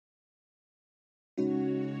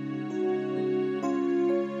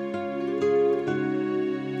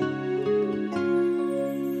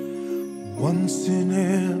Once in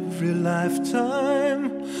every lifetime,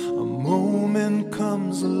 a moment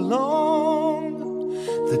comes along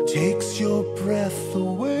that takes your breath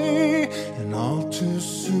away, and all too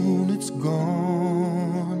soon it's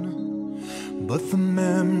gone. But the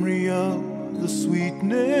memory of the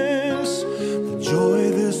sweetness, the joy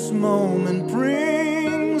this moment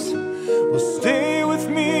brings, will stay with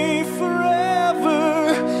me forever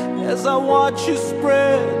as I watch you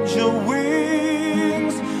spread your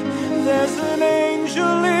wings. There's an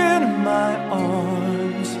angel in my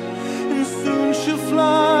arms, and soon she'll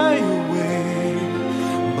fly away.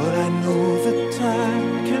 But I know that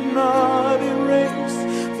time cannot erase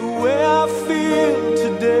the way I feel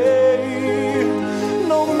today.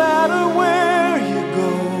 No matter where you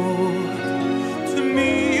go, to me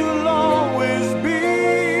you'll always be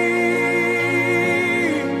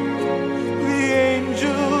the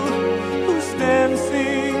angel who's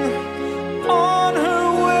dancing on her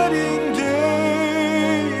wedding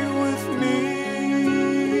day with me.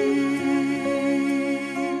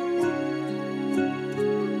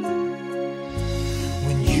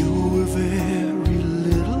 When you were very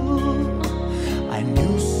little, I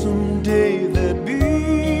knew someday there'd be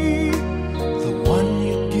the one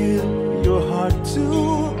you'd give your heart to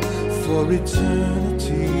for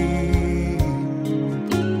eternity.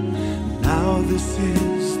 Now this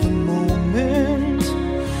is the moment.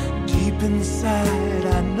 Deep inside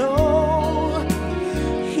I know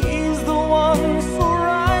he's the one so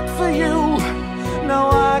right for you. Now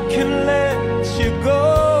I can let you go.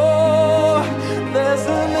 There's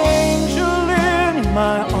an angel in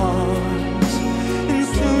my arms, and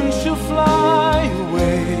soon she'll fly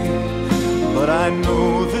away. But I know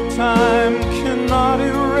that time cannot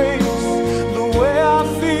erase the way I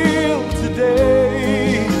feel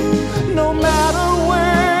today. No matter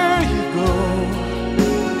where you go,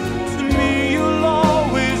 to me you'll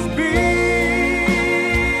always be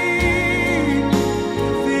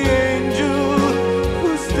the angel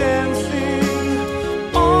who's dancing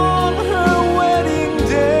on her wedding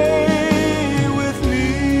day with me.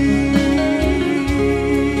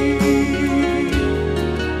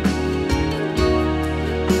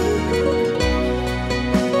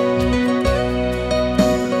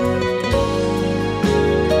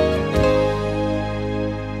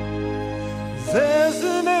 There's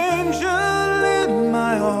an angel in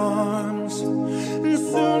my arms, and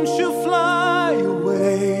soon she'll fly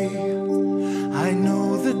away. I know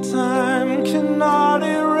that time cannot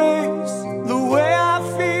erase the way I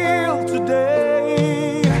feel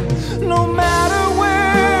today. No matter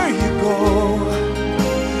where you go,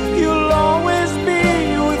 you'll always be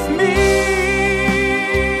with me.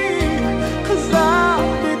 'Cause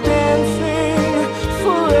I'll be dancing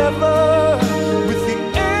forever with the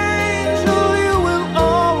angel you will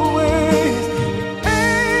always, the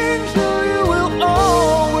angel you will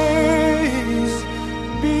always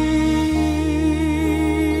be.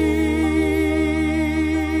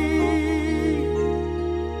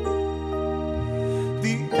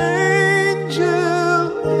 The